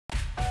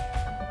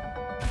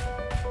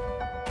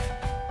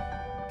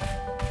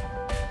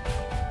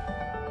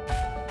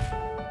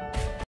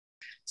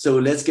So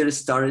let's get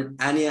started.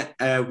 Anja,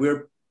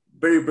 we're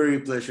very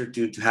pleasure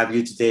to have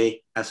you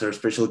today as our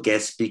special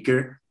guest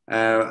speaker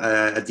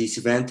at this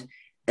event.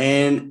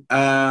 And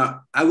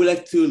I would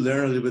like to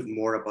learn a little bit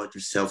more about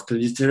yourself.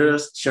 Could you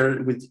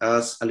share with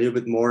us a little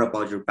bit more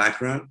about your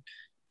background?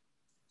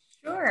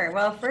 Sure.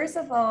 Well, first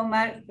of all,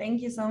 Matt,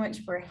 thank you so much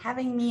for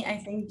having me. I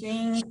think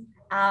doing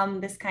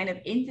this kind of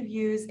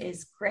interviews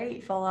is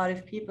great for a lot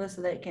of people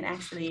so that they can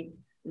actually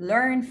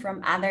learn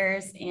from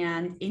others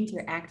and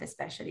interact,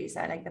 especially. So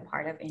I like the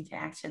part of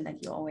interaction that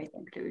you always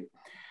include.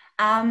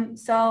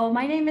 So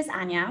my name is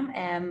Anja.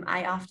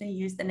 I often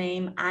use the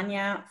name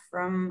Anja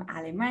from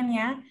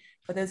Alemania.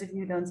 For those of you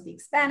who don't speak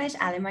Spanish,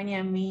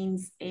 Alemania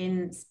means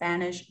in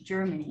Spanish,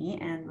 Germany.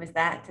 And with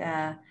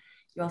that,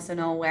 you also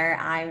know where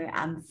I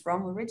am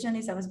from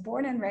originally. So I was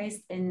born and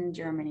raised in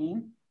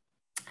Germany.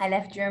 I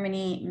left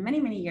Germany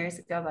many years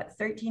ago, about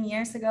 13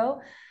 years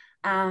ago,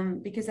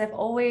 because I've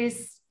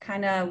always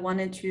kind of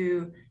wanted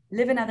to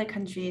live in other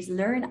countries,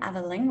 learn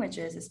other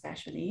languages,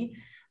 especially.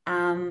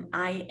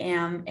 I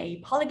am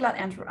a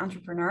polyglot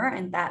entrepreneur,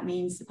 and that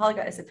means a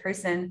polyglot is a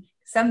person.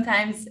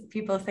 Sometimes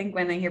people think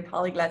when they hear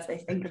polyglots, they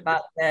think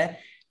about the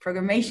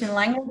programmation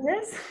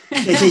languages.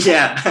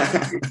 Yeah.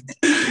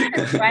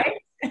 Right?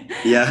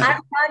 Yeah.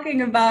 I'm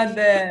talking about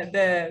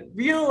the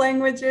real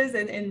languages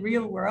in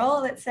real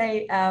world, let's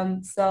say.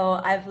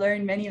 So I've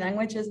learned many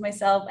languages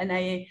myself, and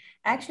I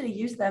actually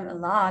use them a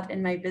lot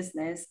in my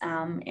business.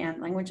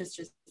 And languages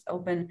just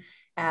open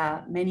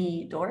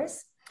many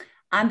doors.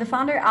 I'm the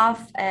founder of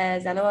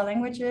ZALOA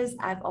Languages.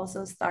 I've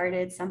also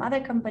started some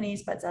other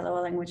companies, but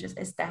ZALOA Languages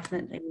is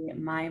definitely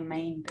my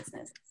main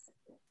business.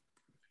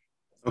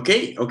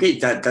 Okay,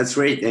 that's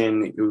great.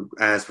 And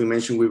as we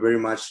mentioned, we very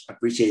much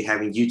appreciate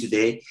having you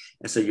today.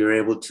 And so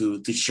you're able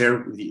to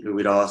share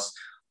with us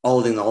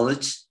all the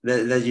knowledge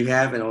that you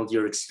have and all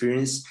your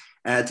experience.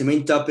 The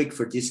main topic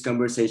for this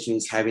conversation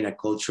is having a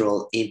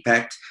cultural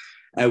impact,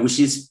 which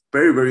is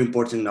very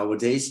important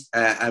nowadays.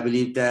 I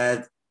believe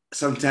that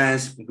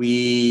sometimes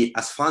we,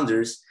 as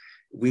founders,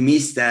 we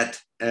miss that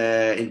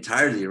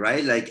entirely,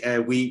 right? Like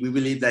we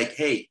believe like,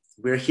 hey,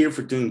 we're here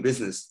for doing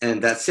business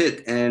and that's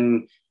it.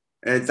 And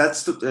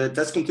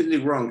that's completely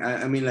wrong.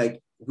 I mean,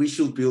 like we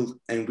should build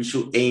and we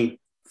should aim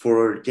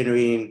for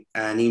generating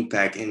an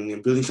impact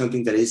and building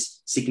something that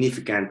is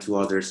significant to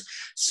others.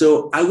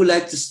 So I would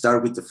like to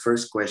start with the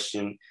first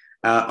question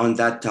on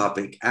that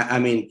topic. I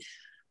mean,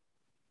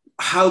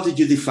 how did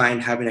you define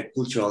having a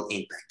cultural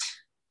impact?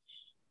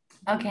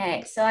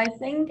 Okay, so I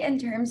think in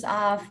terms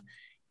of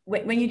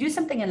when you do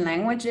something in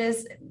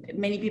languages,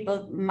 many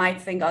people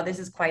might think, oh, this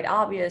is quite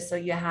obvious. So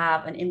you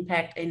have an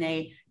impact in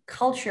a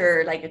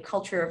culture, like a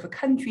culture of a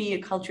country,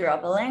 a culture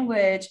of a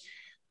language.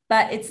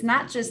 But it's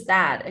not just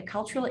that. A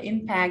cultural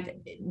impact,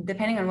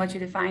 depending on what you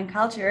define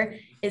culture,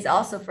 is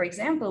also, for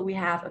example, we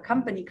have a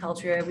company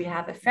culture, we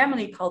have a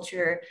family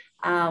culture,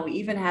 we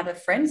even have a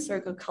friend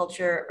circle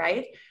culture,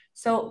 right?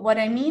 So what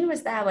I mean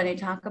with that when I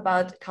talk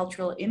about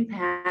cultural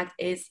impact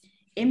is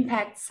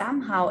impact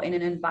somehow in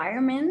an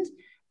environment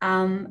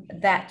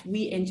that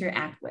we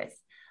interact with.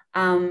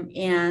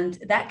 And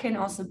that can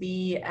also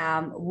be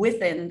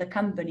within the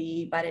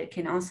company, but it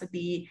can also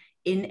be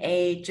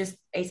in just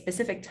a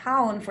specific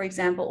town, for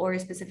example, or a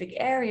specific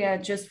area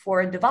just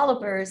for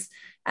developers,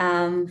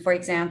 for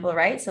example,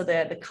 right? So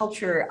the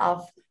culture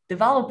of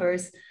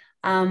developers.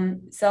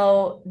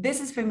 So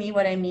this is for me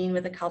what I mean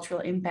with the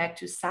cultural impact,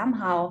 to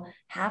somehow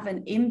have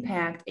an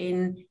impact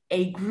in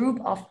a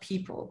group of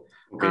people.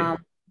 Okay.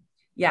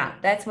 Yeah,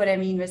 that's what I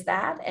mean with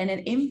that. And an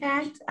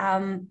impact,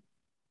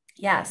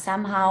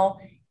 somehow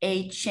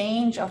a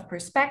change of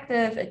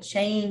perspective, a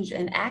change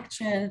in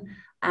action,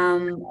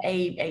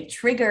 a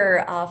trigger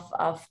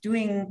of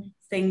doing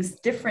things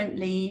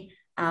differently.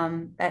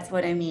 That's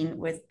what I mean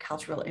with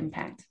cultural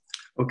impact.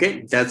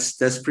 Okay,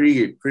 that's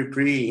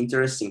pretty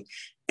interesting.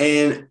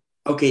 And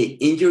okay,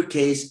 in your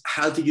case,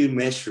 how do you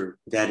measure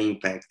that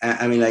impact?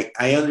 I mean, like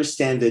I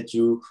understand that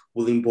you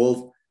will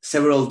involve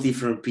several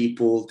different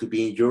people to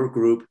be in your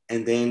group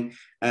and then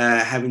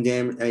having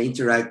them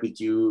interact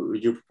with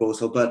your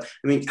proposal. But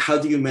I mean, how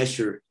do you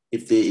measure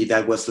if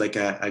that was like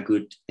a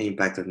good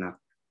impact or not?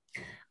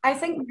 I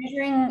think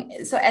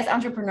measuring, so as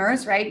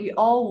entrepreneurs, right, we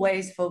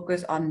always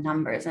focus on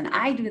numbers, and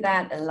I do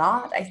that a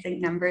lot. I think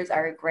numbers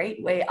are a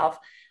great way of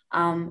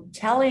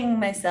telling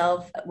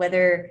myself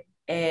whether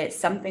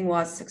something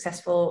was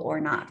successful or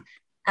not.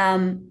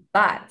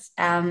 But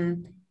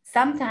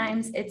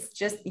sometimes it's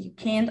just, you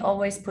can't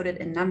always put it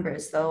in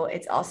numbers. So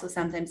it's also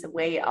sometimes a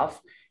way of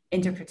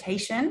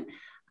interpretation.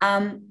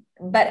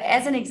 But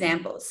as an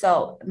example,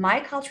 so my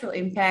cultural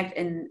impact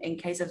in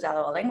case of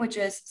ZALOA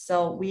Languages,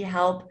 so we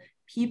help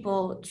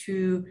people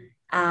to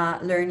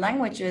learn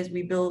languages.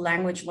 We build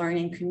language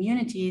learning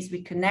communities.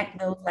 We connect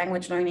those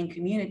language learning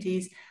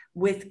communities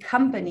with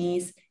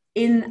companies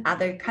in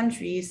other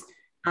countries,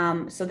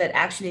 so that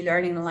actually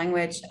learning the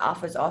language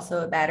offers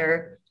also a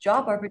better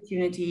job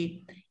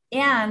opportunity.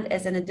 And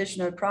as an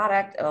additional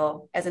product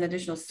or as an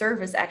additional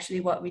service,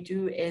 actually what we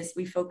do is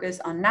we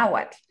focus on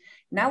Nahuatl.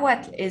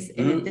 Nahuatl is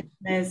an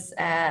indigenous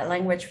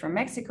language from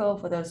Mexico,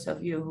 for those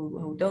of you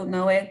who don't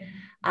know it.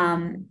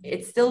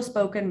 It's still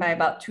spoken by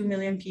about 2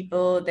 million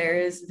people. There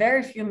is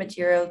very few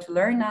material to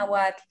learn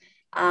Nahuatl.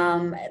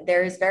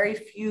 There is very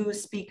few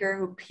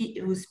speakers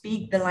who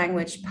speak the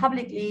language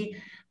publicly.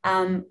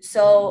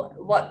 So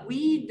what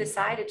we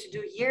decided to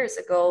do years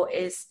ago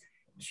is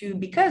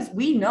because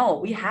we know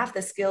we have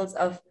the skills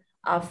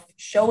of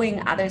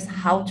showing others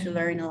how to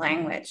learn a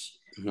language.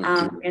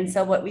 And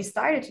so what we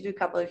started to do a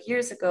couple of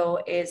years ago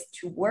is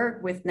to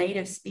work with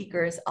native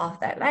speakers of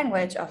that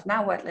language, of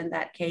Nahuatl in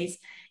that case,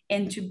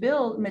 and to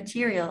build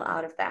material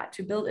out of that,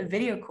 to build a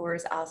video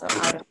course also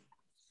out of it.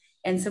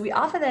 And so we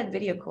offer that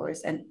video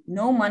course and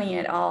no money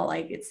at all.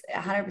 Like it's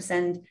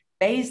 100%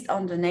 based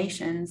on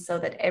donations so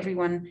that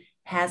everyone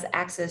has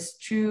access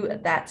to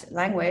that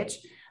language.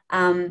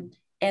 And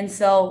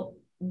so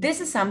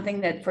this is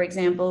something that, for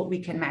example, we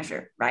can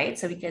measure, right?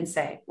 So we can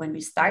say, when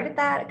we started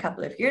that a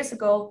couple of years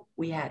ago,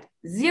 we had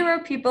 0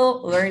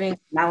 people learning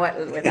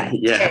Nahuatl with us.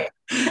 Yeah.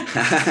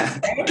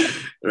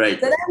 Right.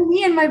 So then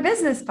me and my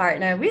business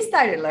partner, we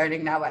started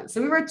learning Nahuatl.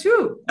 So we were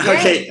 2.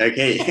 Okay.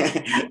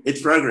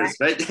 It's progress,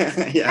 right?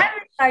 Yeah. And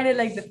we started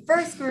like the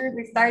first group,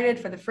 we started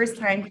for the first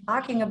time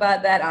talking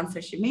about that on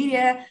social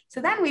media.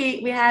 So then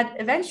we had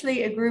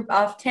eventually a group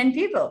of 10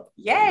 people.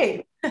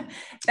 Yay.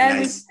 Then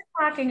we started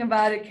talking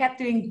about it, kept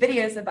doing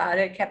videos about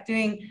it, kept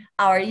doing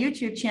our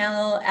YouTube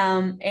channel.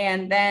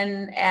 And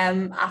then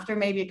after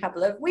maybe a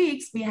couple of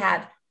weeks, we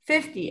had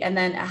 50 and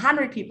then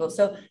 100 people.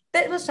 So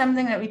that was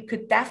something that we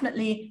could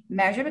definitely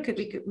measure because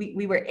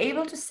we were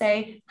able to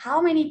say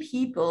how many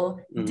people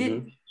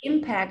did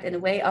impact in a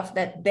way of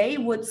that they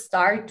would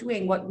start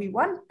doing what we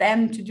want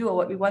them to do or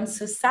what we want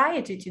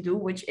society to do,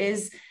 which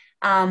is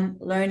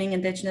learning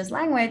indigenous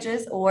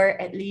languages, or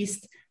at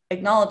least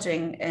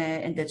acknowledging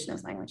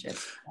indigenous languages.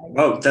 Right?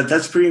 Wow,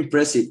 that's pretty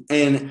impressive.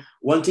 And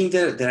one thing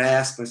that I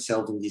ask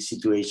myself in this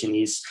situation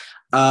is,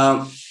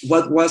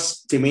 what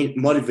was the main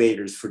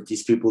motivators for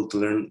these people to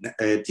learn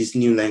this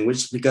new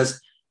language?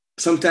 Because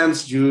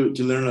sometimes you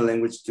learn a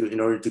language in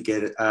order to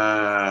get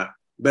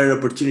better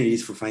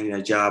opportunities for finding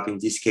a job. In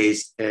this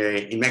case,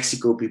 in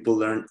Mexico, people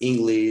learn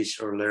English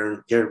or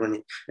learn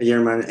German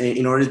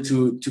in order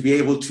to be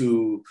able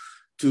to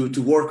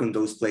work on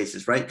those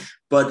places, right?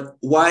 But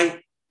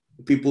why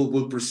people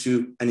will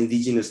pursue an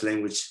indigenous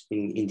language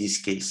in this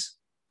case?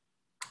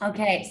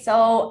 Okay,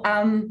 so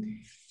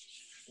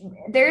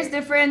there's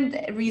different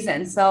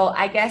reasons. So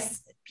I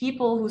guess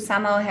people who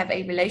somehow have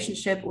a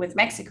relationship with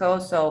Mexico,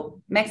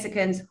 so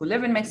Mexicans who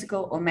live in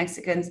Mexico or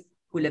Mexicans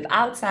who live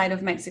outside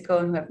of Mexico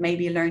and who have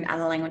maybe learned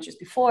other languages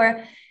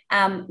before,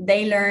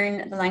 they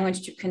learn the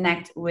language to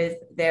connect with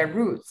their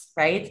roots,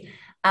 right?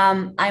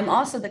 I'm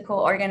also the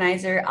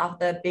co-organizer of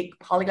the big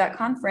polyglot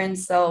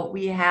conference. So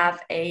we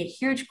have a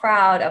huge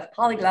crowd of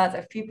polyglots,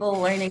 of people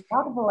learning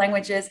multiple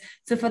languages.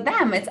 So for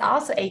them, it's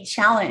also a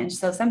challenge.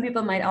 So some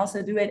people might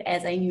also do it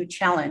as a new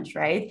challenge,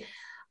 right?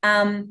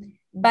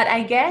 But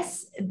I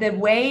guess the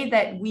way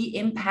that we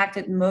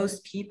impacted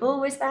most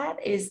people with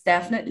that is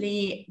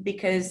definitely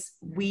because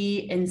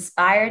we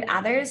inspired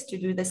others to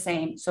do the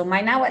same. So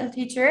my Nahuatl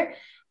teacher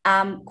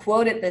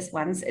quoted this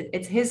once.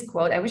 It's his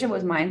quote. I wish it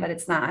was mine, but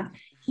it's not.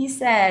 He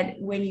said,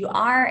 when you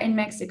are in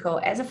Mexico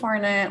as a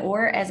foreigner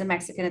or as a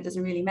Mexican, it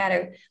doesn't really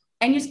matter,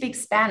 and you speak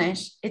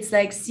Spanish, it's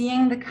like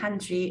seeing the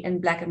country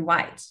in black and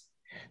white.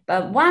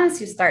 But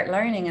once you start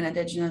learning an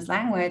indigenous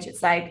language,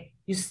 it's like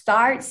you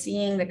start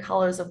seeing the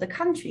colors of the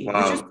country,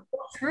 Wow. which is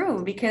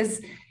true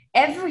because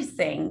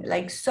everything,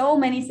 like so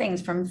many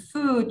things from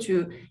food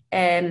to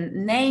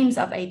names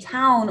of a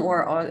town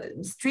or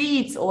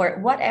streets or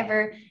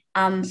whatever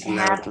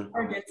have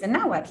origins in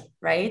Nahuatl,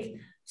 right?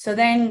 So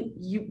then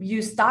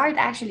you start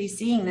actually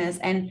seeing this.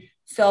 And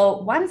so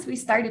once we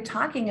started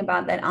talking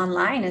about that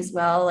online as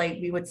well, like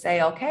we would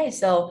say, okay,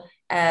 so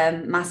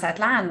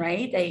Mazatlan,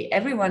 right?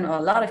 Everyone or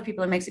a lot of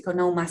people in Mexico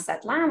know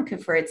Mazatlan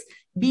for its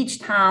beach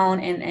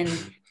town.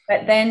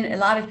 But then a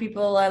lot of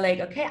people are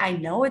like, okay, I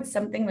know it's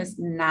something with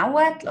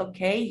Nahuatl.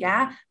 Okay,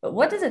 yeah. But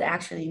what does it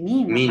actually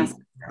mean?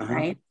 Mazatlan,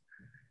 right?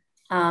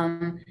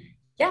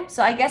 Yeah,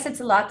 so I guess it's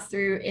a lot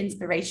through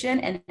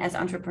inspiration. And as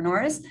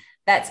entrepreneurs,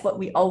 that's what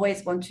we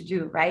always want to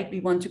do, right? We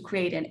want to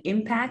create an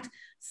impact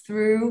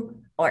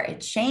through, or a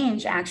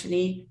change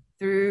actually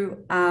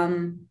through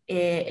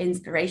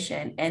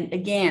inspiration. And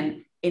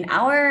again, in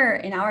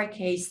our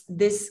case,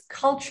 this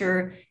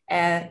culture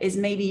is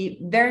maybe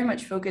very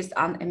much focused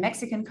on a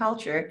Mexican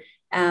culture,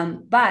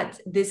 but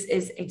this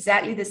is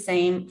exactly the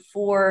same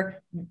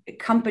for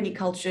company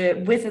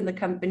culture within the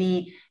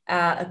company,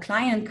 a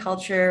client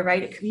culture,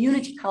 right? A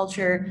community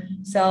culture.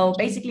 So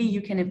basically,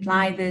 you can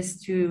apply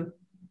this to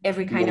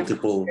every kind of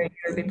culture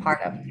you'll be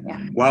part of.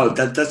 Yeah. Wow,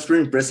 that's very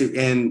impressive.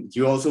 And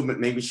you also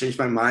maybe changed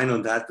my mind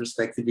on that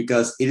perspective,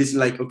 because it is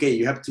like, okay,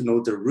 you have to know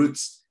the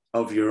roots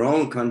of your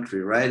own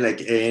country, right?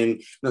 Like,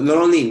 and not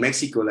only in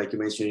Mexico, like you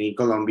mentioned, in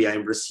Colombia,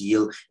 in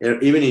Brazil, or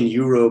even in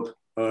Europe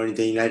or in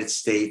the United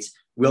States,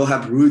 we all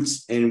have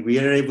roots and we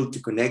are able to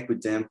connect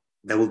with them,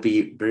 that will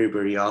be very,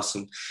 very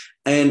awesome.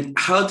 And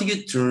how do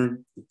you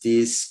turn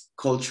this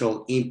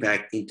cultural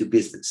impact into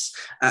business?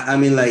 I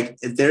mean, like,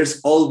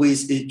 there's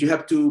always, you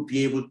have to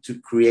be able to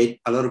create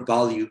a lot of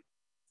value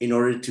in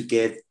order to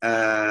get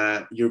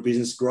your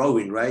business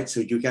growing, right? So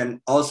you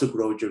can also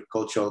grow your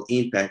cultural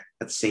impact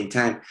at the same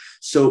time.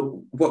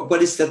 So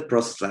what is that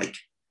process like?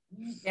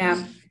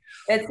 Yeah,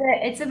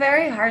 it's a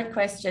very hard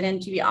question.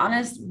 And to be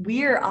honest,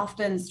 we're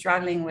often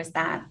struggling with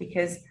that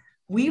because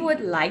we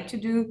would like to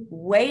do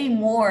way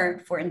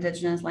more for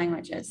indigenous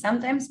languages.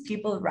 Sometimes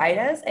people write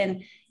us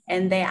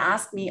and they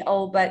ask me,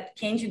 oh, but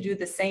can't you do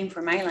the same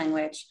for my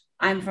language?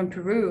 I'm from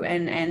Peru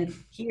and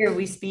here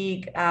we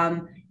speak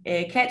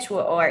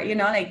Quechua, or, you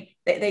know, like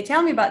they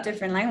tell me about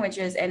different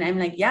languages and I'm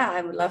like, yeah,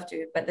 I would love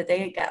to, but the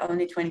day got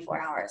only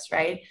 24 hours,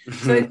 right?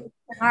 So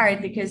it's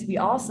hard because we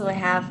also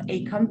have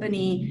a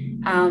company,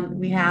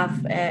 we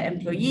have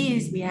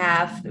employees, we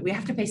have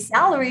to pay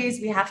salaries,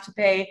 we have to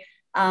pay,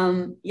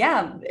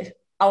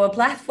 our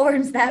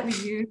platforms that we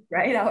use,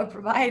 right? Our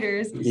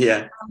providers.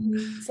 Yeah.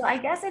 So I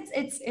guess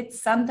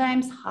it's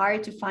sometimes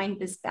hard to find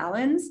this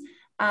balance,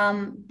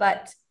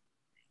 but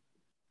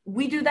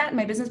we do that.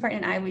 My business partner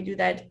and I, we do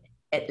that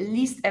at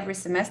least every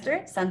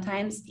semester,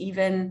 sometimes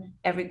even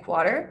every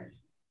quarter.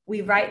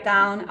 We write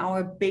down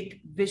our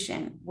big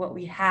vision, what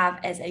we have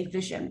as a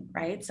vision,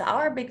 right? So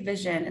our big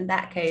vision in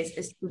that case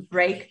is to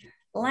break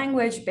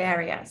language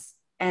barriers.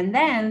 And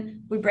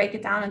then we break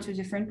it down into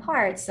different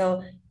parts.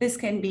 So this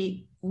can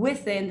be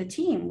within the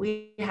team.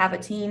 We have a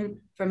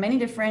team from many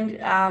different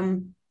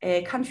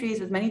countries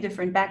with many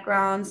different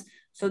backgrounds.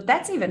 So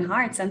that's even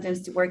hard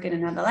sometimes to work in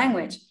another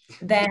language.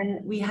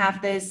 Then we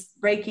have this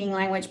breaking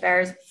language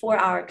barriers for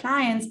our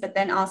clients, but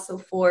then also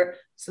for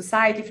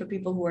society, for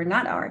people who are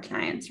not our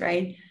clients,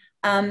 right?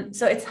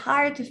 So it's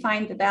hard to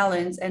find the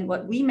balance. And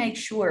what we make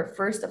sure,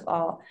 first of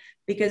all,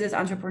 because as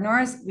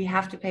entrepreneurs, we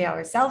have to pay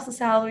ourselves a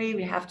salary,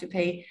 we have to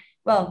pay,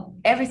 well,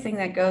 everything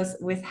that goes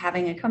with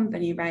having a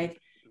company, right?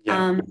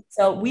 Yeah.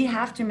 So we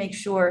have to make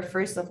sure,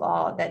 first of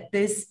all, that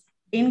this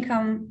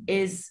income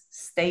is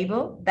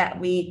stable, that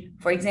we,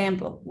 for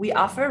example, we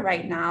offer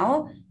right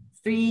now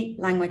 3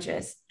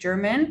 languages,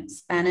 German,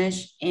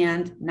 Spanish,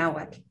 and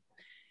Nahuatl.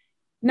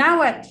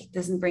 Nahuatl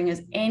doesn't bring us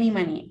any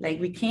money. Like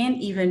we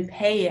can't even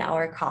pay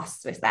our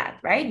costs with that,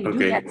 right? We do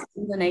get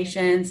some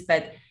donations,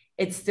 but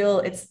it's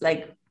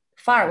like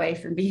far away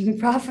from being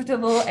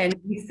profitable and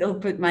we still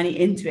put money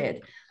into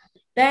it.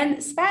 Then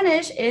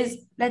Spanish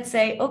is, let's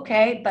say,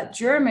 okay, but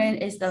German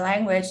is the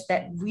language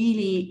that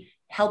really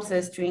helps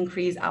us to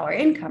increase our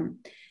income.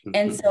 Mm-hmm.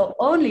 And so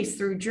only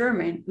through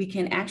German, we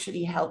can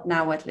actually help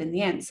Nahuatl in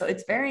the end. So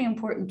it's very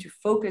important to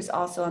focus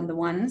also on the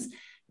ones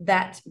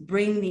that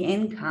bring the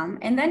income.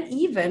 And then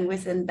even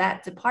within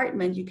that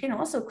department, you can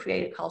also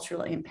create a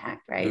cultural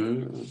impact,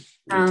 right?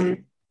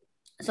 Okay.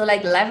 So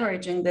like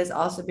leveraging this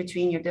also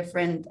between your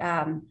different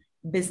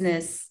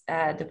business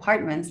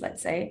departments,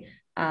 let's say,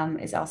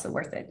 is also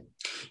worth it.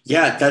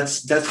 Yeah,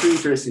 that's really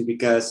interesting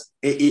because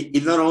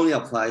it not only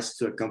applies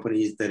to a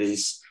company that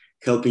is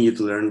helping you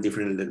to learn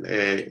different.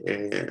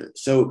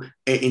 So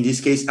in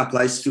this case,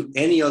 applies to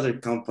any other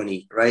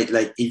company, right?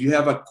 Like if you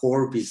have a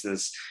core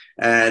business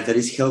that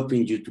is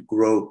helping you to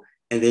grow,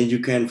 and then you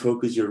can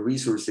focus your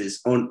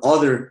resources on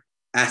other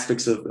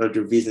aspects of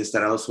your business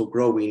that are also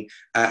growing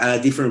at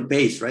a different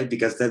pace, right?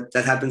 Because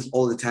that happens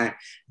all the time.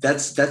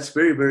 That's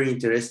very, very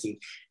interesting.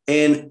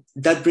 And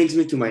that brings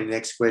me to my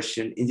next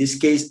question. In this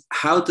case,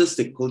 how does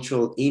the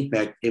cultural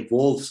impact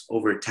evolves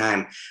over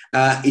time?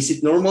 Is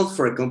it normal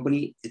for a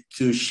company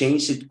to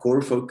change its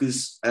core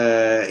focus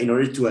in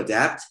order to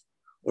adapt,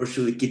 or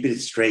should it keep it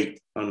straight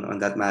on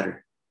that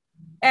matter?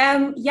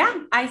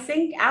 Yeah, I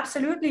think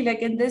absolutely. Like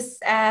in this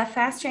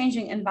fast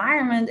changing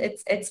environment,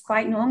 it's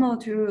quite normal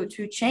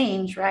to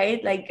change,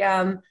 right? Like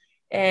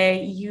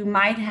you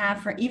might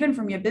have, even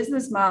from your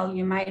business model,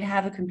 you might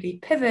have a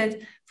complete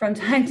pivot from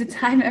time to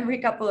time, every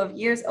couple of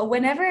years, or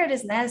whenever it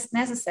is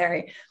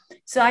necessary.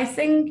 So I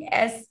think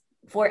as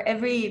for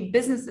every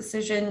business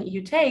decision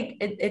you take,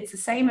 it's the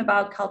same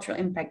about cultural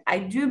impact. I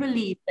do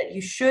believe that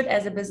you should,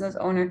 as a business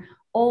owner,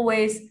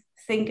 always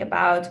think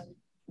about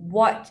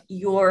what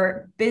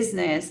your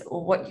business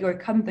or what your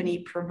company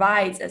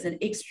provides as an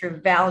extra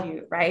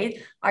value,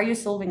 right? Are you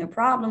solving a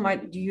problem, or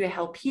do you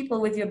help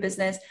people with your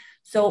business?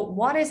 So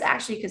what is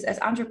actually, because as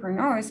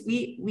entrepreneurs,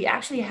 we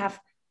actually have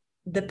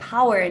the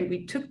power, and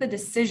we took the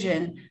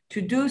decision to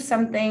do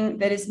something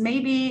that is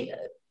maybe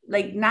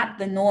like not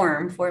the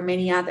norm for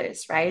many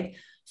others, right?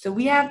 So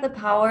we have the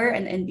power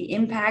and the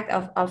impact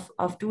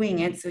of doing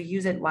it. So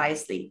use it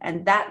wisely,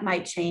 and that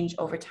might change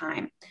over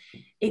time.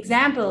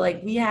 Example,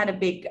 like we had a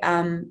big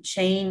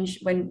change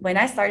when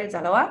I started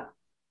ZALOA.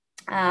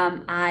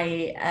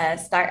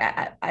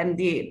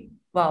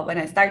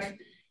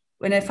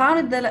 When I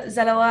founded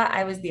ZALOA,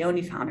 I was the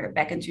only founder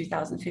back in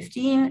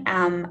 2015.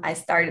 I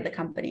started the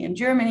company in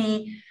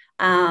Germany.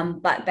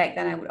 But back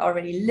then I would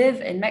already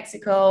live in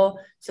Mexico.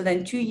 So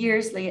then 2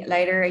 years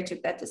later, I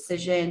took that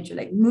decision to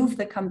like move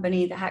the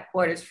company, the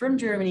headquarters from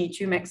Germany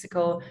to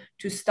Mexico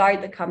to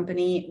start the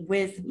company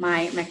with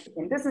my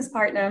Mexican business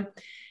partner.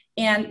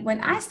 And when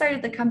I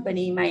started the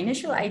company, my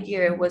initial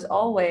idea was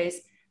always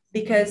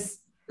because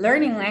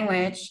learning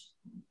language,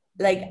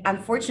 like,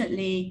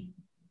 unfortunately,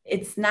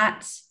 it's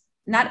not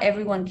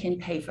everyone can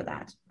pay for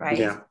that, right?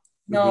 Yeah.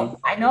 No,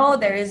 I know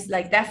there is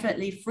like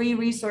definitely free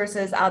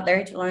resources out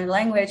there to learn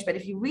language, but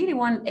if you really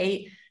want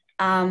a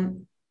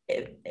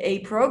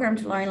program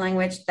to learn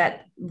language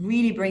that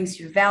really brings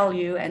you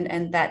value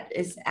and that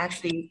is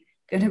actually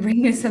going to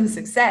bring you some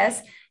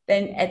success,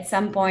 then at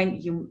some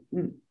point you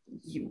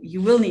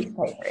will need to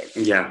pay for it.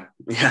 Yeah.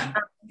 Yeah.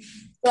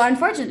 So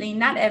unfortunately,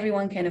 not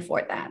everyone can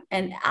afford that.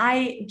 And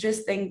I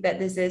just think that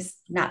this is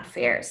not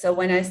fair. So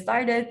when I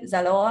started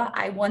ZALOA,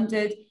 I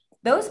wanted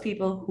those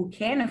people who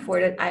can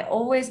afford it. I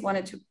always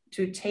wanted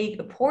to take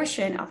a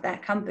portion of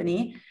that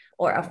company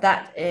or of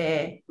that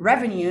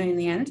revenue in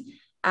the end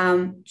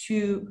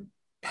to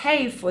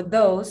pay for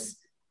those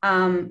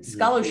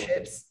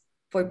scholarships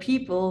for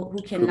people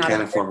who cannot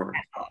afford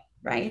it,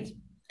 right?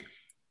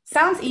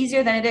 Sounds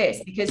easier than it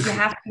is because you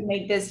have to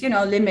make this,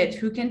 limit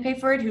who can pay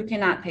for it, who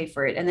cannot pay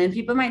for it. And then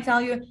people might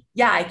tell you,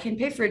 yeah, I can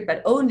pay for it,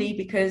 but only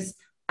because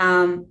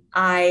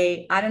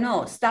I don't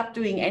know, stopped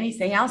doing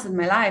anything else in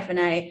my life and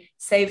I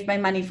saved my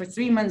money for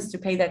 3 months to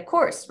pay that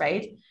course,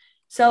 right?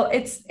 So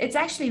it's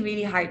actually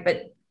really hard, but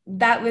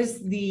that was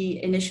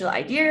the initial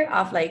idea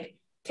of like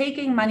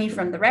taking money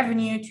from the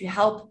revenue to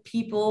help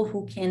people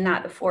who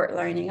cannot afford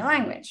learning a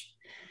language.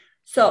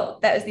 So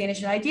that was the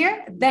initial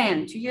idea.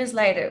 Then 2 years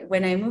later,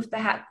 when I moved the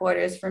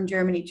headquarters from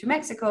Germany to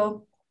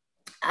Mexico,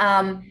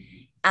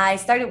 I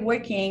started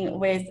working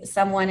with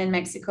someone in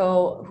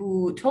Mexico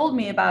who told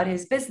me about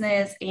his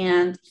business,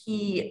 and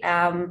he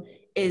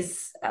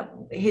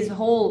his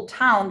whole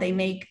town, they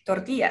make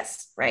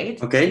tortillas,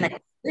 right? Okay. And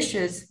like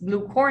delicious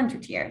blue corn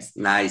tortillas.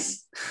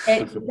 Nice.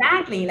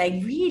 Exactly. Like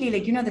really,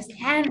 like, this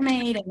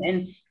handmade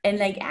and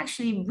like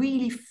actually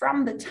really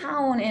from the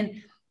town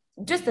and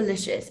just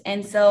delicious.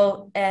 And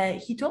so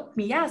he told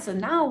me, yeah, so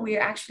now we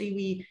have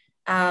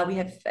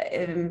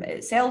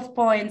sales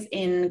points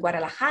in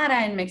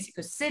Guadalajara, in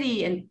Mexico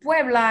City, in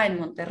Puebla, in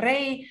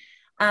Monterrey.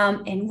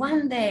 And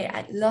one day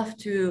I'd love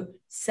to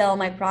sell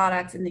my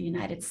products in the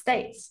United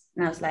States.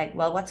 And I was like,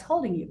 well, what's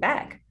holding you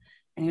back?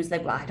 And he was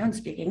like, well, I don't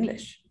speak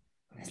English.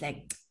 I was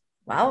like,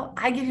 well,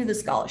 I give you the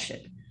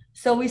scholarship.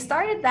 So we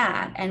started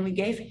that and we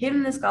gave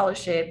him the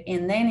scholarship.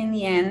 And then in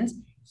the end,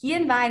 he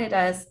invited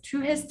us to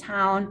his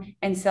town.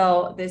 And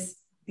so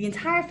the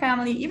entire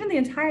family, even the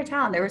entire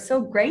town, they were so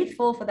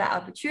grateful for that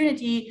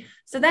opportunity.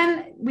 So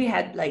then we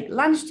had like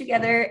lunch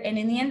together. And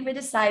in the end, we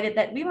decided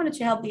that we wanted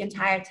to help the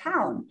entire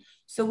town.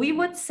 So we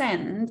would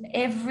send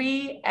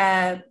every,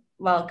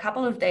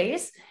 couple of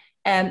days,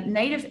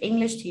 native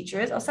English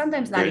teachers, or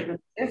sometimes not even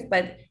native,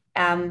 but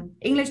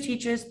English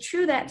teachers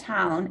to that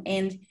town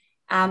and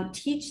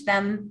teach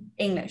them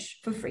English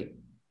for free.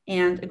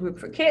 And a group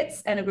for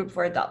kids and a group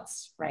for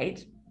adults,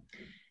 right?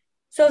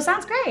 So it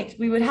sounds great.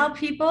 We would help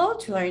people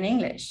to learn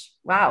English.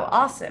 Wow,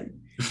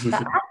 awesome.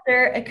 But after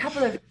a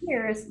couple of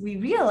years, we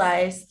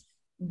realized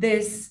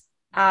this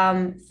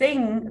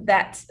thing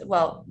that,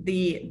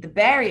 the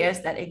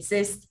barriers that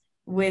exist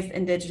with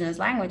indigenous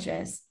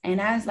languages.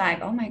 And I was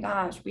like, oh my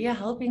gosh, we are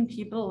helping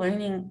people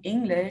learning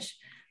English.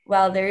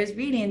 Well, there is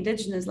really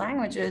indigenous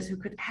languages who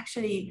could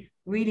actually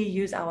really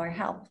use our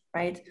help,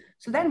 right?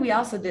 So then we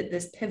also did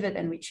this pivot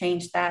and we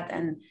changed that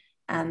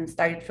and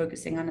started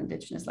focusing on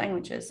indigenous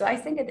languages. So I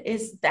think it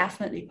is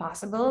definitely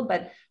possible,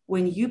 but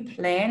when you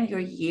plan your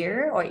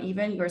year or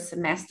even your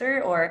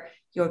semester or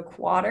your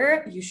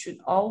quarter, you should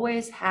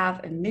always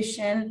have a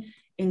mission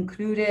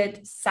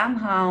included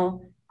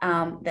somehow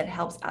that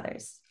helps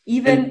others.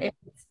 Even if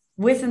it's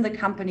within the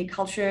company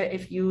culture,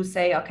 if you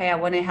say, okay, I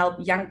want to help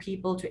young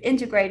people to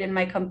integrate in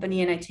my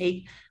company and I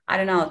take,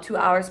 2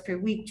 hours per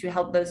week to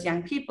help those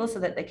young people so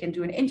that they can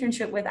do an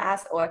internship with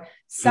us or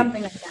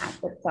something like that,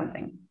 that's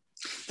something.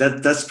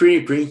 That's pretty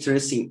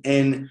interesting.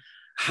 And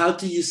how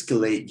do you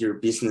escalate your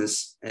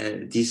business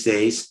these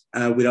days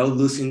without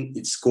losing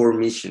its core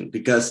mission?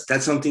 Because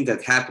that's something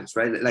that happens,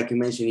 right? Like you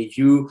mentioned, if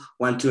you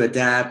want to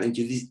adapt and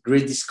you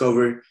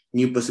rediscover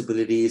new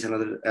possibilities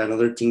and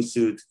other things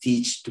to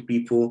teach to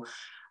people,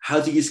 how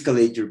do you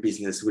escalate your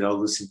business without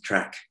losing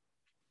track?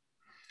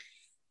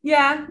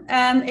 Yeah,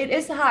 it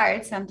is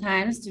hard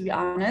sometimes, to be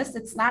honest.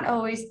 It's not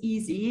always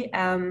easy.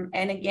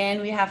 And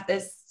again, we have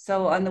this.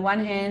 So on the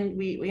one hand,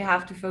 we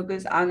have to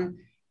focus on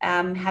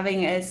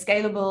having a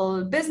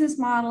scalable business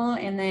model.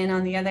 And then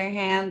on the other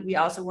hand, we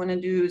also want to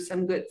do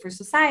some good for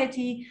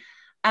society.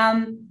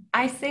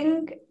 I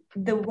think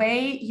the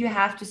way you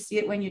have to see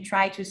it when you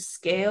try to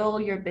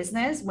scale your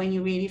business, when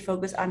you really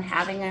focus on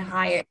having a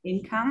higher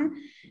income,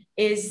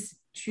 is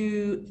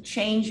to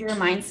change your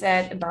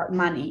mindset about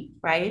money,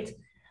 right?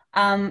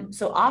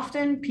 So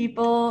often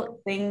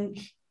people think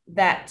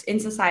that in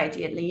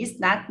society, at least,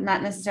 not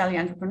necessarily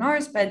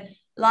entrepreneurs, but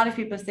a lot of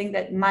people think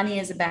that money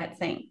is a bad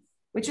thing,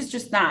 which is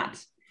just not.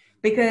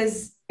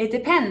 because it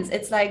depends.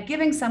 It's like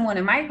giving someone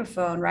a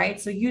microphone, right?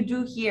 So you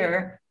do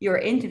hear your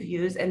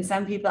interviews, and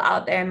some people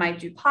out there might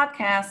do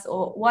podcasts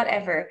or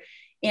whatever.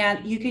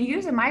 And you can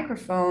use a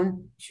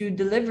microphone to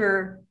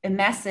deliver a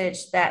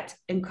message that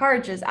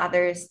encourages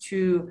others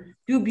to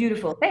do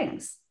beautiful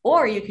things.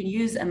 Or you can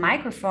use a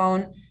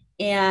microphone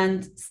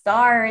and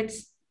start,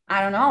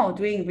 I don't know,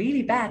 doing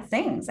really bad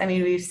things. I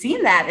mean, we've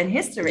seen that in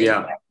history.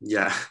 Yeah,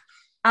 yeah.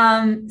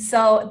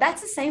 So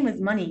that's the same with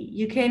money.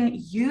 You can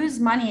use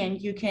money and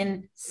you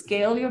can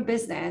scale your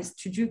business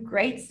to do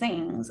great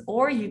things,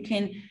 or you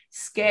can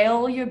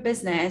scale your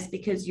business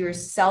because you're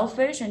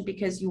selfish and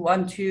because you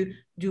want to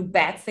do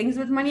bad things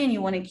with money and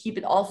you want to keep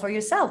it all for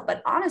yourself.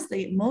 But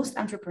honestly, most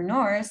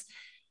entrepreneurs,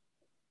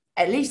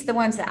 at least the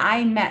ones that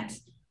I met,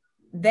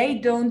 they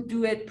don't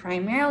do it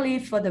primarily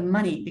for the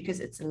money, because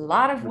it's a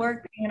lot of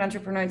work being an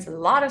entrepreneur. It's a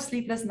lot of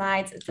sleepless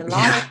nights. It's a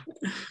lot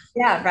of,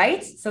 yeah,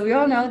 right. So we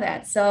all know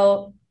that.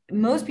 So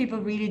most people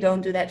really don't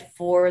do that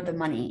for the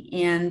money.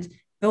 And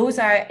those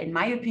are, in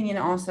my opinion,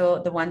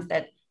 also the ones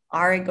that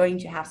are going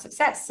to have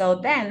success. So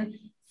then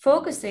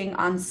focusing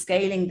on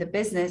scaling the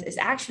business is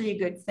actually a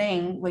good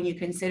thing when you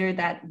consider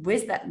that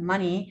with that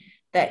money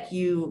that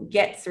you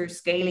get through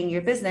scaling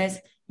your business,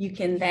 you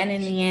can then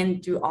in the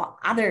end do all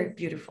other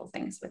beautiful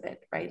things with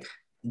it, right?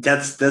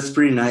 That's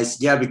pretty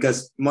nice. Yeah,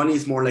 because money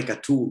is more like a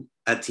tool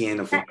at the end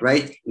of it,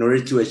 right? In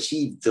order to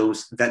achieve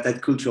that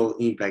cultural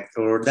impact,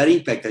 or that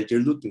impact that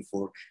you're looking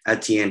for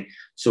at the end.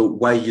 So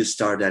why you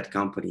start that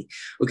company?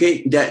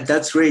 Okay,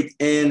 that's great.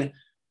 And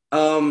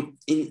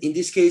in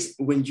this case,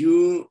 when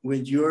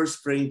you're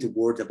spreading the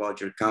word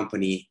about your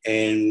company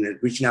and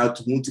reaching out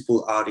to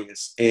multiple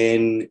audience,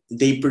 and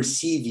they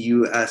perceive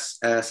you as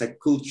a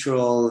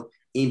cultural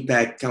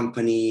impact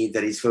company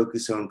that is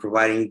focused on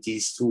providing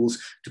these tools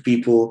to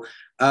people,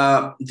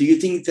 do you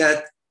think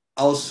that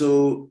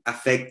also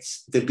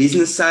affects the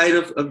business side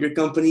of your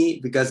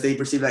company, because they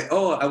perceive like,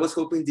 oh, I was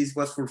hoping this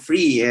was for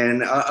free,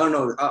 and I don't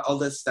know, all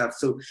that stuff.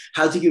 So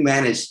how do you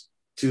manage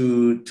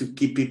to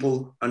keep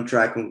people on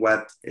track on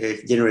what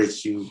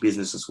generates you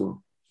business as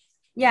well?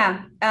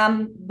 Yeah,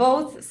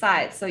 both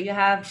sides. So you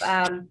have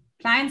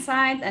client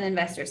side and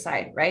investor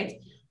side, right?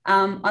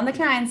 On the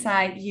client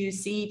side, you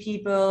see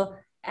people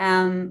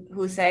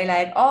who say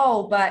like,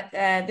 oh, but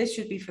this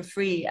should be for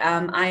free.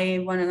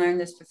 I want to learn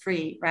this for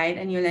free, right?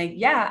 And you're like,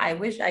 yeah, I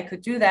wish I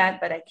could do that,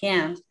 but I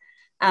can't.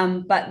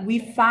 But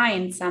we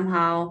find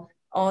somehow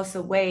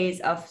also ways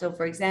of, so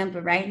for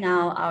example, right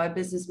now our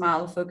business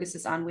model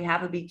focuses on, we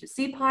have a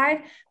B2C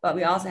part, but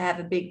we also have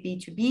a big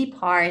B2B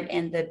part.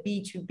 And the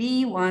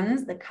B2B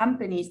ones, the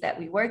companies that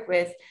we work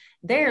with,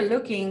 they're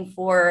looking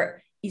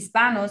for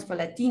Hispanos, for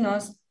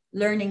Latinos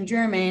learning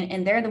German,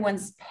 and they're the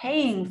ones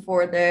paying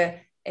for the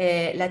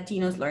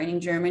Latinos learning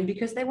German,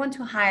 because they want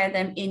to hire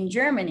them in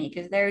Germany,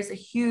 because there is a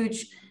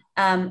huge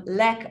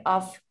lack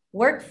of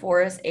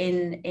workforce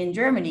in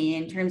Germany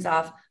in terms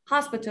of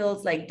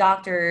hospitals, like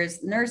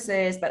doctors,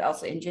 nurses, but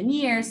also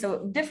engineers,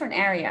 so different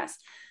areas.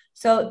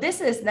 So this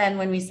is then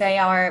when we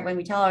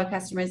tell our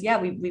customers, yeah,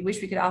 we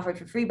wish we could offer it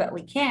for free, but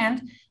we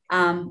can't.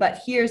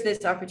 But here's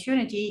this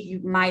opportunity.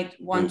 You might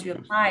want to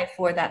apply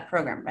for that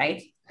program,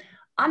 right?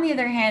 On the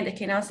other hand, it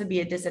can also be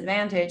a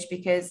disadvantage,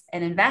 because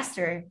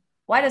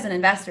why does an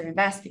investor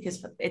invest?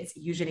 Because it's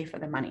usually for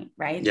the money,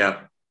 right?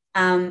 Yeah.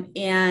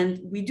 And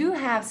we do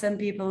have some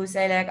people who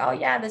say like, oh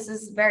yeah, this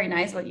is very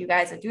nice what you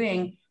guys are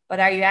doing, but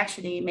are you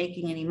actually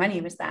making any money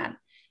with that?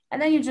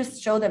 And then you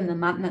just show them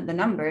the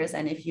numbers.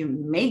 And if you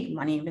make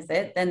money with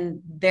it,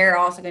 then they're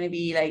also going to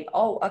be like,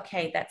 oh,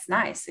 okay, that's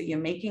nice. So you're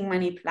making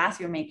money, plus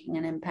you're making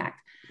an impact.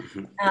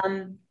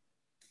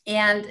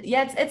 And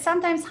yeah, it's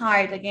sometimes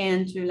hard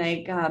again to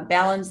like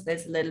balance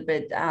this a little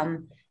bit,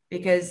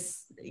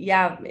 because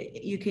yeah,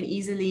 you can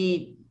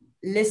easily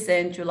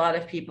listen to a lot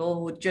of people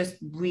who just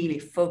really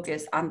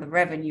focus on the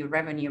revenue.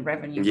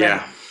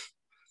 Yeah.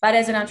 But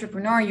as an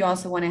entrepreneur, you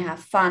also want to have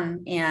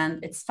fun,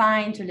 and it's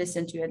fine to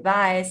listen to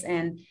advice.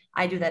 And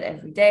I do that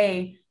every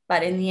day.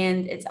 But in the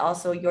end, it's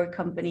also your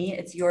company.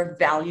 It's your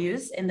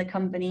values in the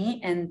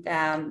company. And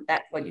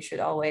that's what you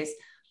should always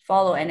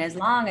follow. And as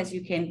long as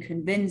you can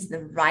convince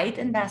the right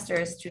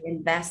investors to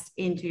invest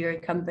into your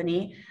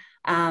company,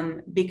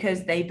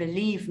 because they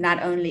believe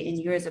not only in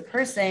you as a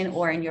person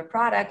or in your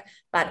product,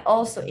 but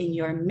also in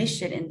your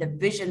mission and the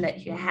vision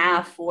that you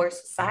have for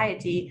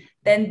society,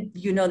 then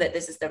you know that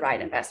this is the right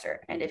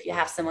investor. And if you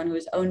have someone who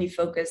is only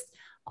focused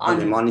on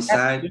the money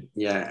side,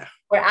 yeah,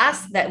 for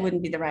us, that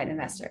wouldn't be the right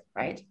investor,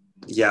 right?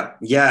 Yeah,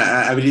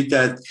 I believe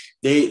that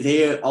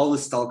they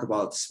always talk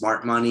about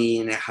smart money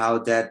and how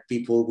that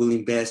people will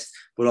invest,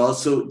 but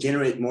also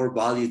generate more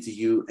value to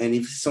you. And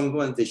if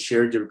someone they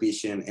share their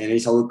vision and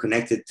it's all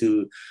connected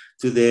to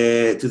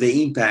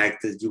the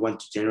impact that you want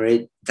to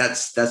generate,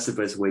 that's the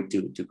best way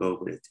to go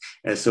with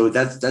it. So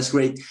that's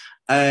great.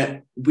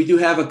 We do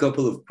have a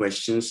couple of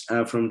questions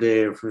from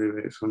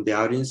the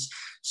audience.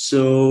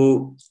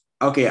 So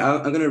okay,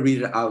 I'm going to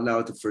read it out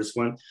loud, the first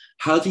one.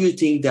 How do you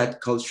think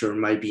that culture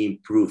might be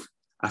improved,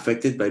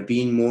 affected by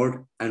being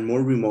more and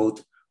more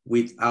remote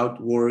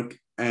without work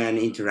and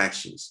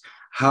interactions?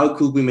 how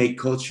could we make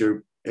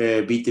culture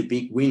be the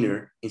big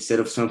winner instead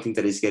of something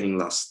that is getting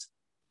lost?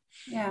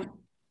 Yeah.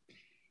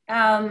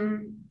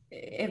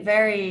 A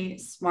very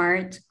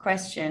smart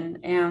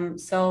question.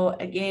 So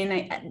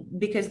again,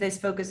 because this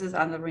focuses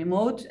on the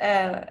remote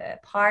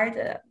part,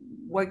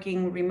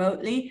 working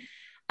remotely,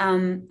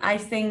 I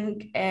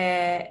think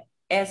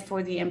as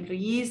for the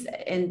employees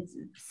and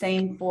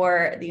same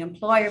for the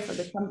employer, for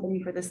the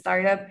company, for the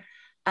startup,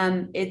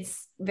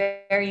 it's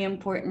very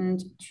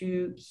important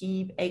to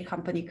keep a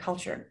company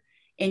culture.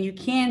 And you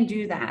can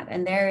do that.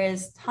 And there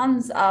is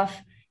tons of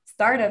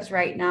startups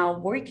right now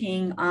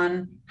working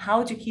on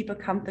how to keep a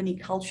company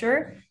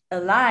culture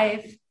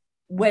alive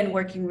when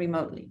working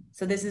remotely.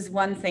 So this is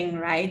one thing,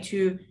 right?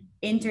 To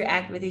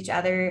interact with each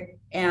other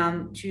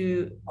and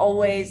to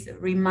always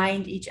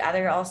remind each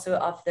other also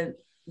of the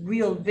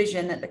real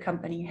vision that the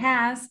company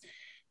has.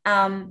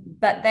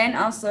 But then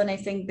also, and I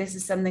think this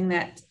is something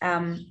that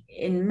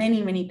in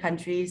many, many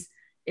countries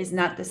is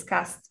not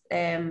discussed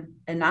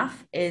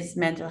enough, is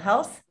mental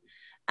health.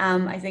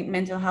 I think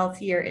mental health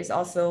here is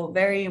also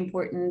very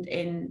important.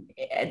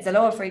 At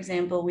ZALOA, for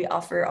example, we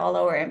offer all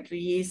our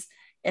employees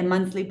a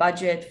monthly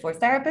budget for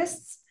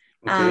therapists.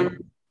 Okay.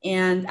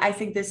 And I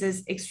think this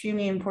is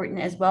extremely important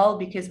as well,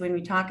 because when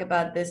we talk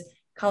about this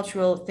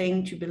cultural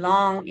thing to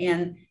belong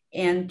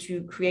and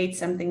to create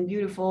something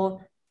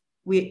beautiful,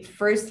 we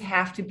first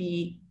have to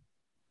be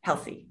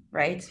healthy,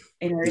 right?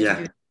 In order to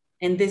do it.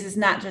 And this is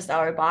not just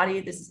our body,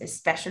 this is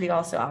especially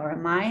also our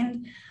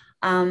mind.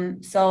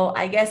 So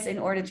I guess in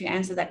order to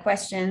answer that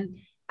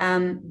question,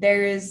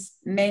 there is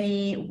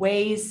many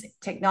ways,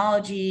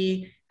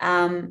 technology,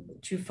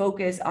 to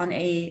focus on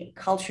a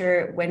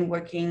culture when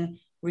working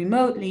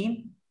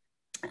remotely.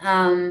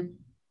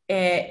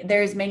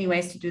 There's many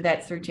ways to do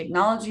that through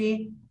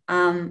technology,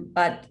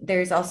 but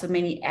there's also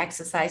many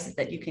exercises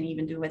that you can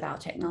even do without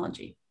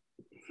technology.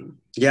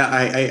 Yeah,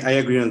 I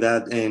agree on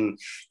that, and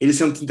it is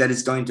something that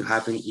is going to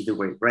happen either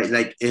way, right?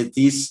 Like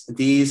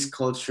this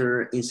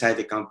culture inside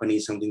the company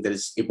is something that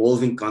is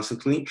evolving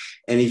constantly,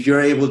 and if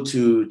you're able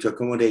to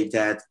accommodate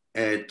that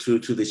to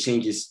the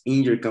changes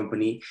in your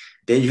company,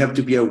 then you have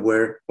to be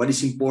aware what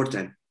is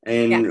important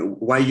and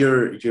why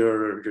your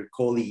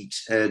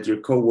colleagues, your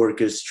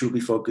co-workers should be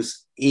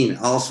focused in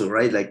also,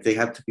 right? Like they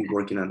have to be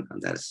working on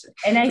that.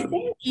 And I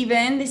think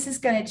even this is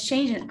going to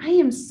change, and I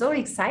am so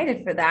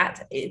excited for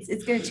that.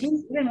 It's going to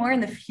change even more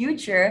in the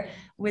future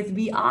with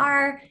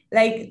VR.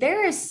 Like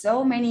there are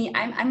so many,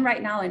 I'm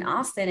right now in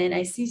Austin and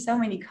I see so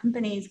many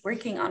companies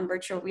working on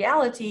virtual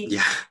reality.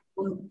 Yeah.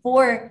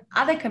 For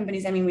other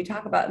companies, I mean, we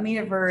talk about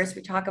metaverse,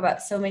 we talk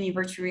about so many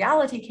virtual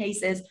reality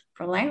cases.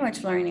 For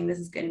language learning, this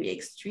is going to be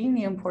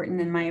extremely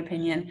important in my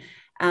opinion.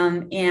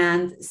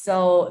 And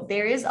so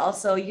there is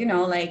also, you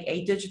know, like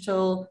a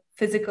digital,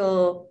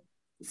 physical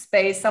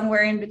space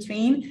somewhere in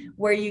between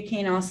where you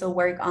can also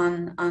work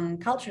on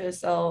culture.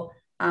 So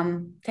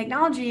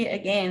technology,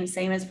 again,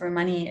 same as for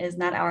money, is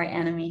not our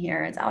enemy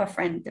here. It's our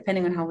friend,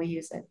 depending on how we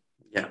use it.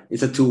 Yeah,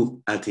 it's a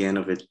tool at the end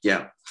of it.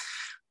 Yeah.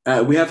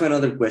 We have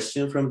another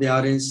question from the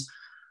audience.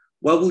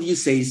 What will you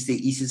say is the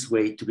easiest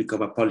way to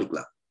become a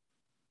polyglot?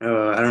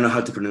 I don't know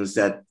how to pronounce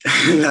that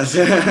last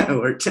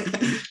word.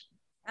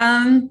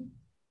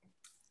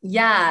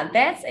 Yeah,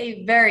 that's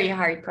a very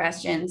hard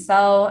question.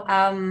 So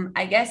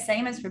I guess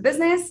same as for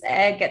business,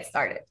 get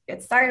started.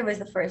 Get started with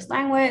the first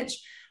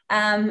language.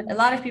 A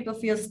lot of people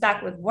feel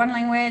stuck with one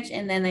language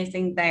and then they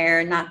think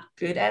they're not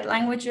good at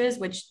languages,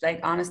 which like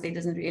honestly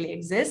doesn't really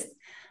exist.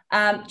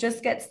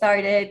 Just get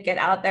started, get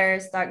out there,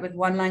 start with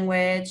one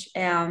language,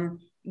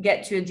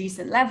 get to a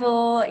decent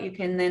level. You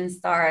can then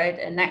start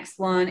a next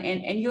one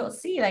and you'll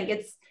see like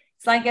it's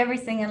like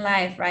everything in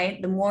life,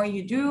 right? The more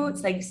you do,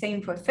 it's like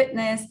same for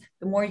fitness,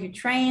 the more you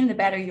train, the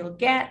better you'll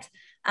get.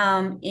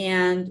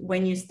 And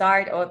when you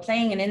start or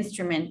playing an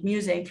instrument,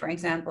 music, for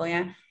example,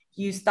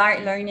 you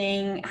start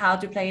learning how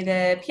to play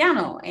the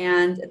piano,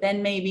 and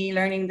then maybe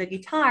learning the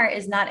guitar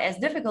is not as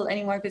difficult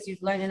anymore because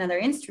you've learned another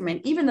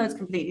instrument, even though it's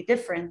completely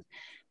different.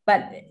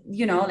 But,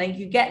 you know, like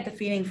you get the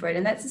feeling for it.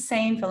 And that's the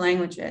same for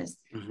languages.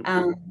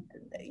 Mm-hmm.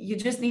 You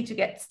just need to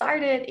get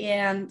started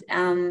and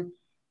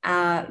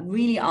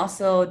really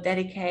also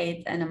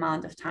dedicate an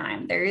amount of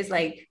time. There is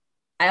like,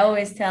 I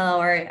always tell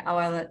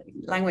our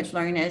language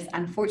learners,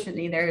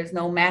 unfortunately, there is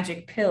no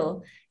magic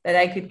pill that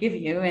I could give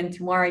you and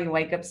tomorrow you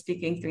wake up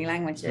speaking 3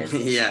 languages.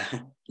 Yeah,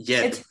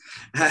 yet.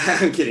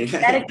 I'm kidding.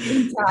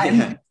 Dedicating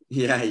time.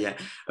 Yeah.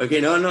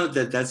 Okay, no,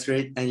 that's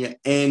great.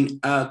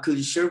 And could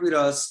you share with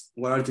us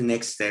what are the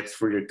next steps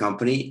for your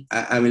company?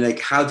 I mean, like,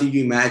 how do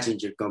you imagine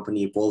your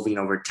company evolving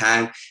over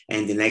time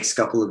and the next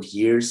couple of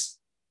years?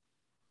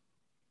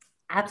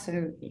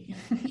 Absolutely.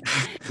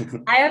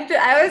 I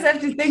always have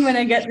to think when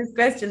I get this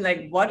question,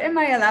 like, what am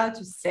I allowed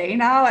to say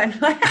now? And,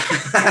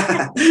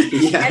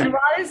 and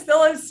what is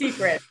still a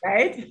secret,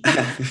 right?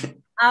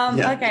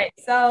 Okay,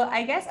 so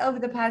I guess over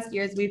the past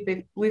years, we've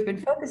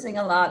been focusing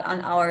a lot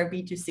on our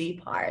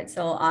B2C part.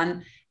 So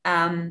on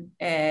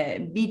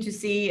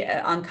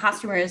B2C, on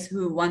customers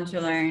who want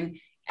to learn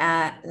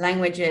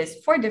languages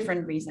for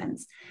different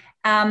reasons.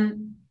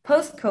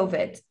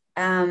 Post-COVID,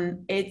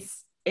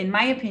 it's, in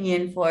my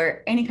opinion,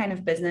 for any kind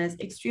of business,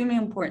 extremely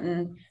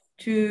important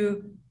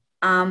to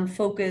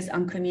focus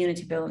on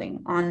community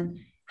building, on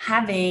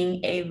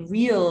having a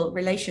real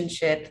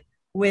relationship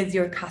with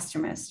your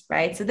customers,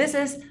 right? So this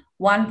is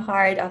one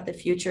part of the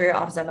future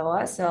of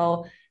ZALOA.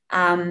 So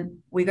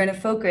we're going to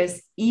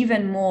focus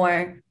even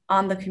more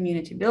on the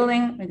community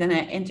building. We're going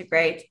to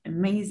integrate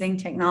amazing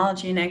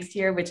technology next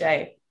year, which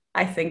I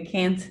think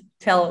can't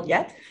tell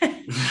yet.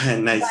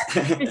 Nice.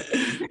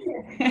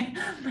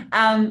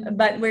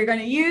 But we're going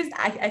to use,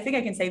 I think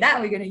I can say that,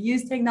 we're going to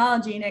use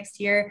technology next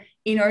year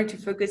in order to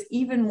focus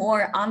even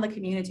more on the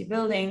community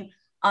building,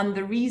 on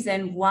the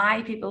reason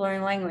why people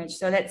learn language.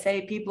 So let's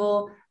say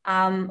people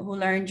who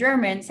learn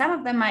German, some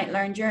of them might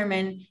learn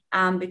German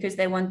because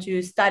they want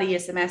to study a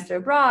semester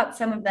abroad.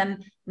 Some of them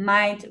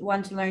might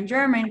want to learn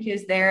German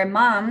because their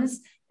moms,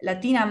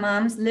 Latina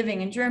moms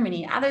living in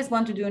Germany. Others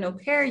want to do an au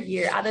pair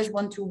year. Others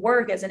want to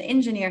work as an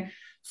engineer.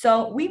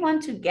 So we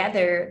want to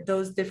gather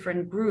those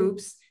different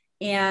groups,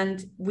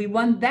 and we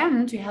want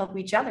them to help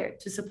each other,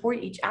 to support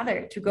each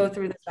other, to go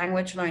through this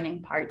language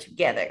learning part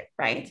together,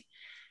 right?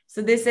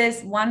 So this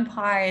is one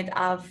part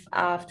of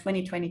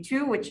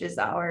 2022, which is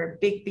our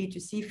big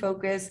B2C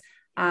focus,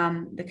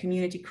 the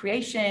community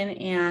creation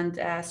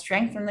and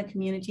strengthen the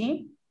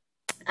community.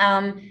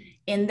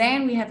 And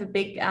then we have a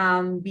big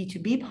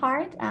B2B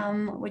part,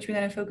 which we're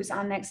going to focus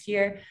on next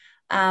year.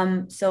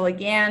 So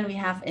again, we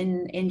have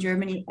in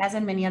Germany, as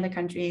in many other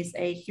countries,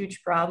 a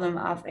huge problem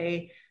of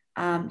a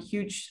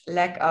huge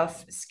lack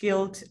of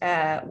skilled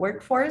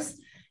workforce.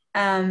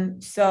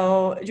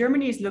 So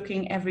Germany is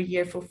looking every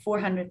year for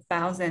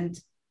 400,000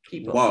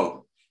 people.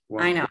 Wow.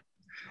 Wow. I know,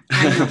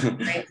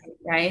 crazy,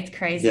 right?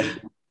 Crazy.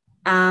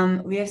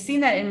 Yeah. We have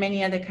seen that in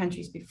many other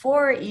countries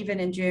before, even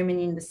in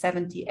Germany in the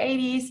 70s,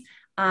 80s,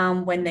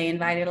 when they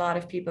invited a lot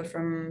of people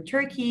from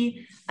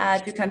Turkey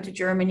to come to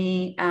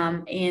Germany.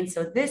 And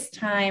so this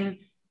time,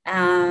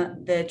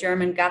 the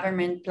German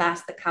government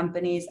plus the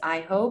companies,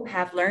 I hope,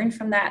 have learned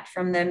from that,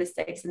 from the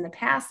mistakes in the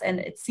past. And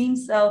it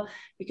seems so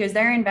because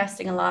they're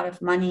investing a lot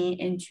of money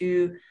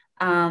into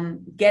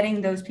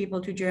getting those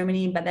people to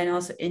Germany, but then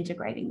also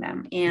integrating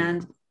them.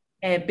 And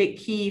a big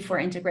key for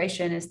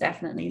integration is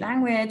definitely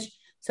language.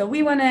 So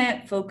we want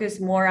to focus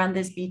more on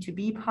this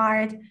B2B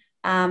part,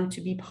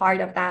 to be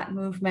part of that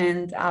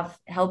movement of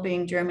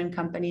helping German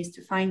companies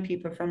to find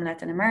people from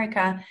Latin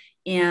America,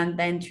 and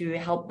then to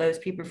help those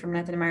people from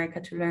Latin America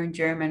to learn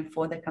German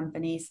for the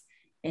companies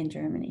in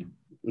Germany.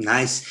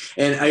 Nice.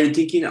 And are you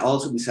thinking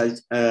also,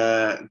 besides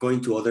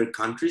going to other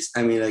countries?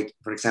 I mean, like,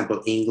 for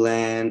example,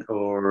 England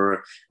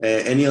or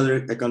any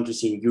other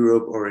countries in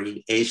Europe or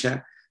in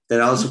Asia that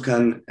also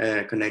can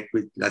connect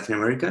with Latin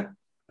America?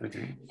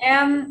 Okay.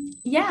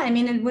 Yeah, I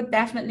mean, it would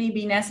definitely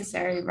be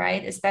necessary,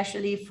 right?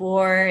 Especially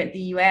for the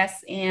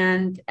US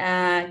and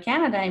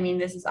Canada. I mean,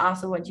 this is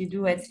also what you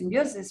do at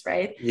Symbiosis,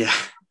 right? Yeah.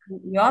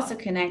 You also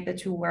connect the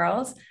two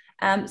worlds.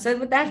 So it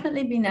would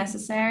definitely be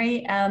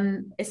necessary,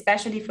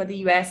 especially for the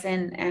US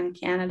and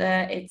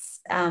Canada.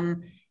 It's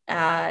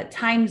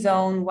time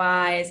zone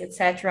wise,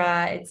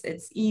 etc.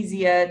 It's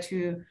easier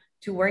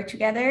to work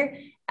together.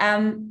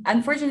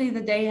 Unfortunately,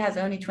 the day has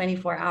only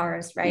 24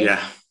 hours, right?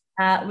 Yeah.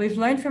 We've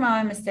learned from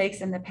our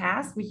mistakes in the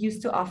past. We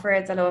used to offer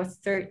at ZALOA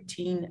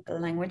 13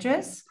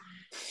 languages,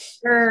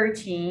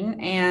 13,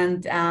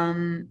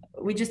 and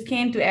we just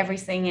can't do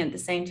everything at the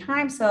same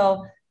time.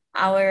 So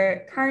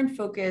our current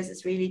focus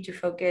is really to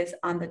focus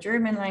on the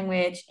German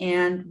language,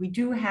 and we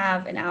do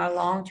have in our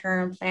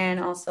long-term plan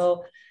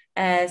also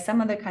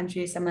some other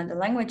countries, some of the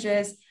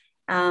languages,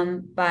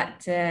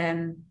 but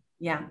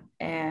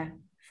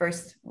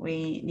first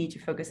we need to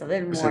focus a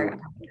little more.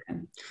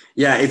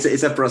 Yeah,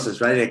 it's a process,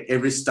 right? Like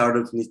every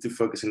startup needs to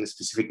focus on a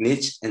specific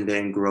niche and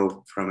then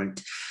grow from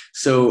it.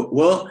 So,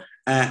 well,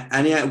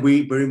 Anja,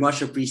 we very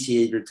much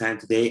appreciate your time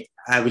today.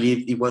 I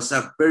believe it was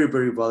a very,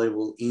 very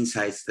valuable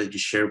insights that you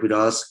shared with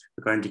us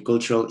regarding the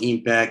cultural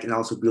impact and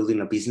also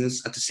building a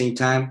business at the same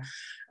time.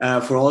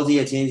 For all the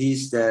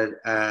attendees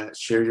that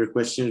shared your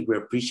questions, we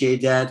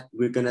appreciate that.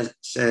 We're going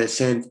to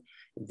send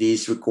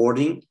this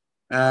recording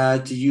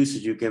to you so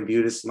you can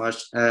view it as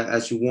much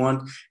as you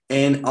want.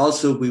 And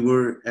also we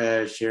will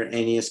share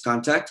Anja's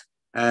contact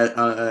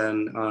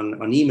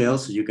on email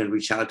so you can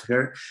reach out to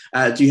her.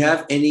 Do you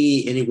have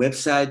any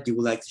website you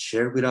would like to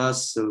share with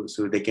us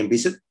so they can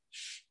visit?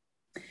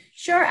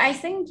 Sure. I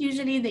think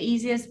usually the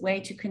easiest way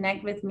to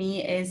connect with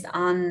me is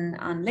on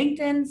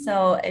LinkedIn.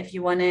 So if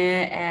you want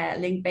to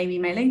link maybe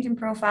my LinkedIn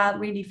profile,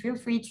 really feel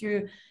free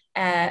to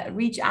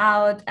reach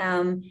out.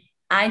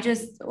 I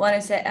just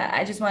wanted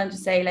to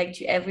say, like,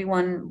 to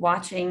everyone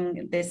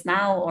watching this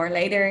now or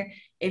later,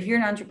 if you're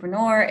an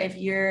entrepreneur, if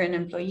you're an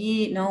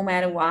employee, no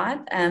matter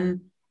what,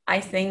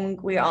 I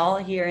think we're all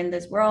here in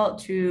this world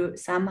to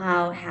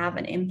somehow have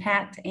an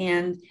impact,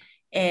 and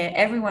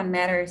everyone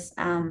matters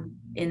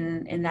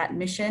in that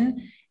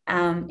mission.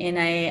 And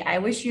I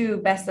wish you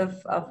best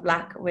of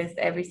luck with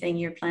everything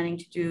you're planning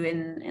to do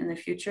in the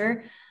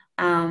future.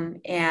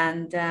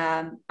 And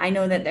I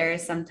know that there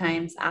is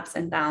sometimes ups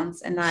and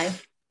downs in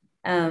life.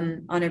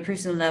 on a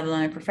personal level,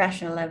 on a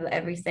professional level,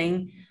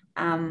 everything.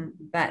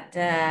 But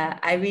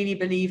I really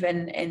believe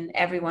in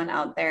everyone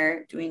out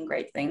there doing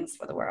great things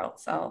for the world.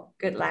 So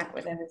good luck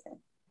with everything.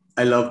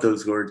 I love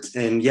those words,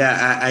 and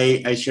yeah,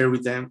 I share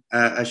with them.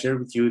 I share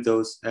with you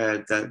those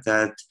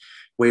that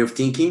way of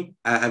thinking.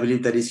 I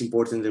believe that it's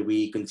important that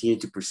we continue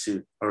to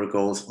pursue our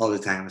goals all the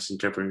time as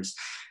entrepreneurs.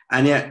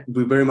 And yeah,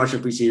 we very much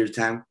appreciate your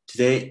time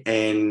today,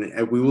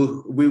 and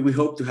we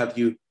hope to have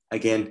you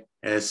again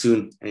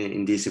soon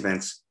in these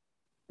events.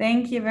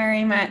 Thank you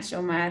very much,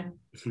 Omar.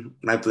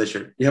 My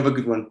pleasure. You have a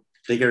good one.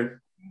 Take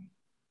care.